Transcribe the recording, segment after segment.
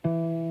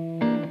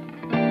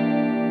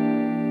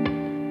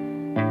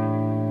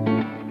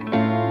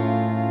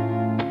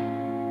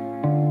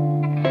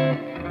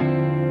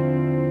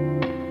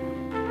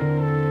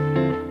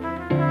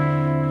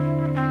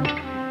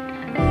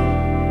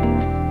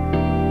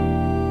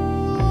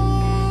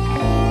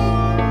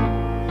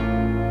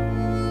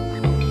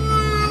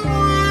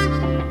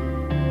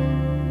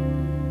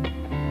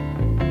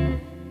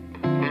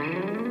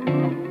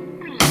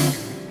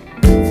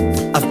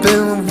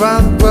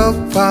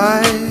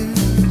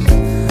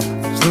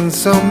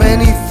so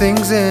many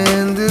things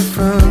in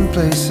different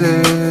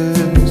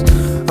places,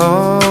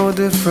 all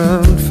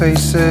different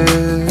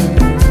faces.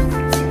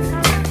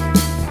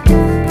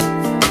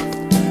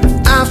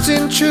 I've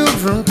seen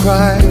children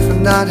cry for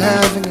not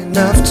having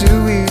enough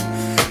to eat,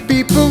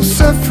 people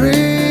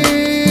suffering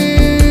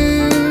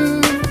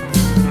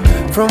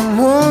from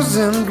wars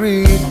and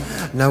greed.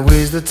 Now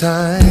is the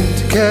time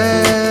to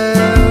care,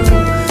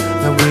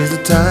 now is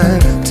the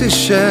time to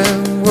share.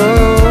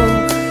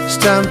 Whoa, it's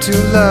time to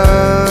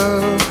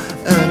love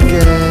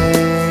again.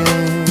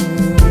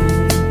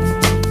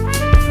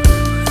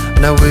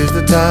 Now is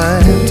the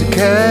time to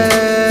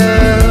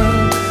care,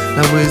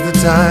 now is the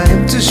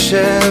time to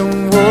share.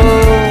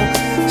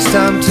 Whoa, it's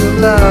time to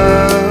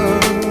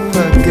love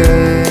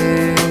again.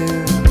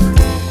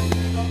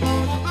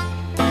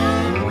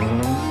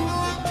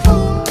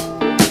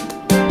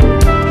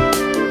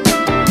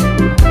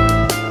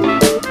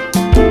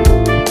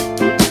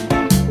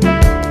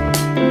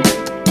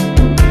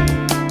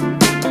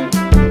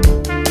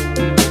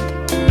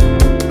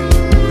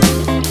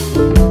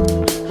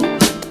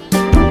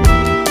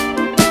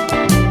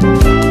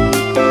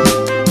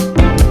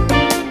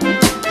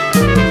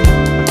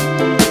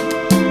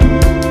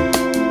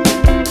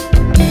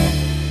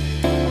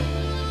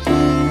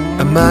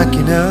 A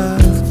máquina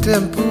de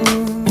tempo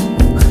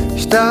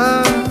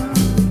está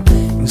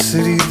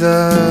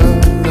inserida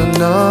na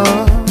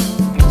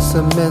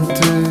nossa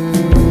mente.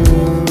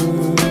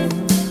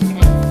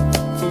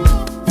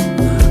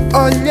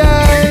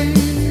 Olhei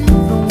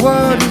no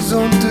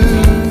horizonte,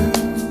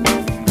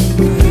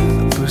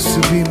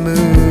 apercebi-me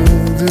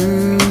de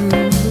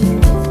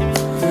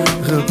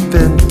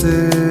repente.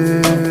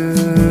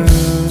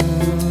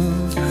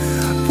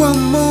 O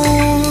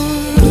amor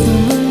do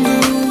mundo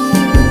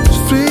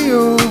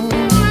esfriou,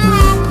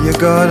 e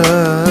agora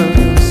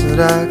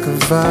será que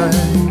vai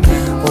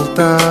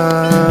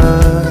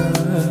voltar?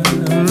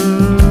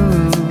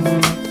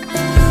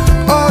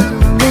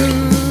 Olho-me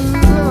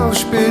ao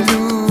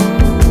espelho,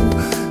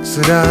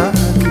 será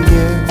que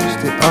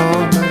este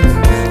homem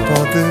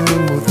pode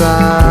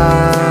mudar?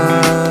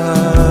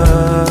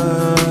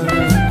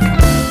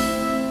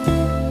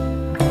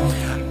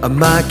 A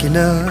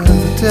máquina do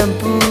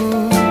tempo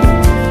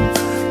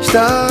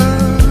está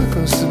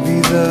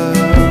concebida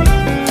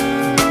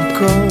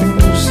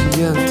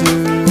consciente.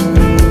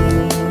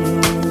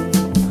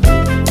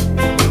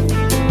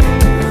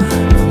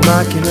 A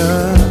máquina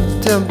do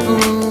tempo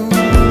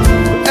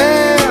é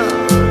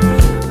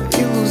a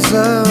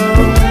ilusão.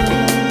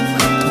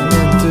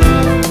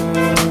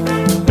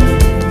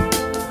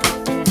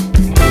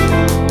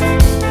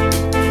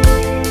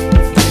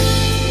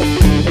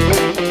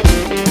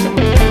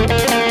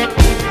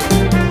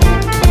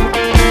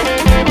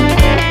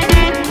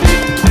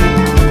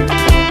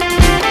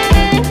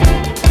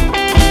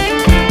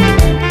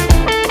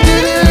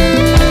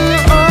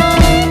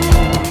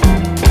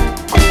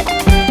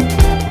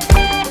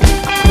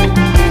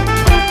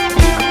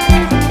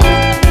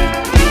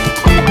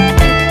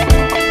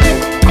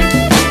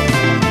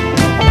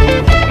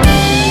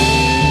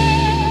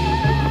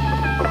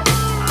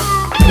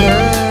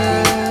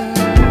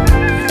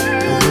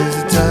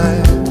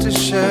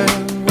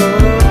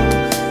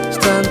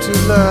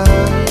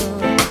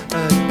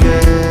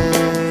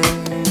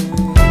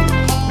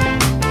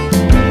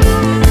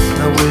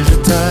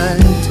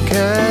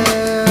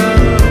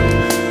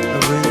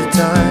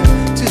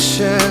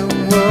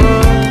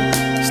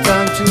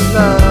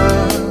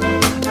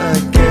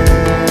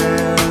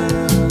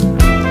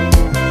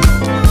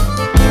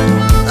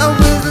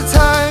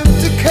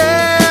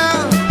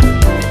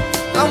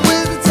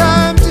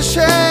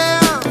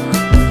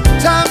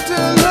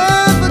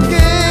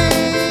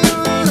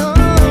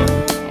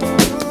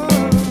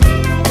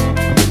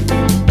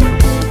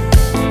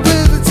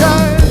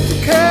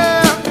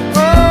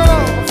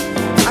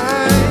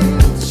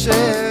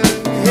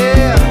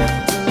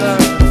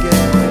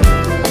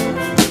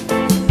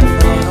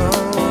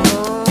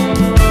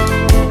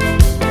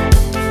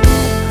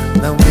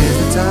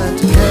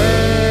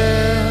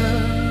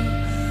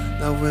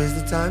 Now is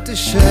the time to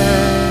share.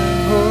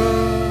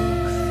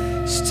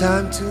 Oh, it's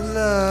time to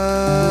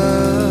love.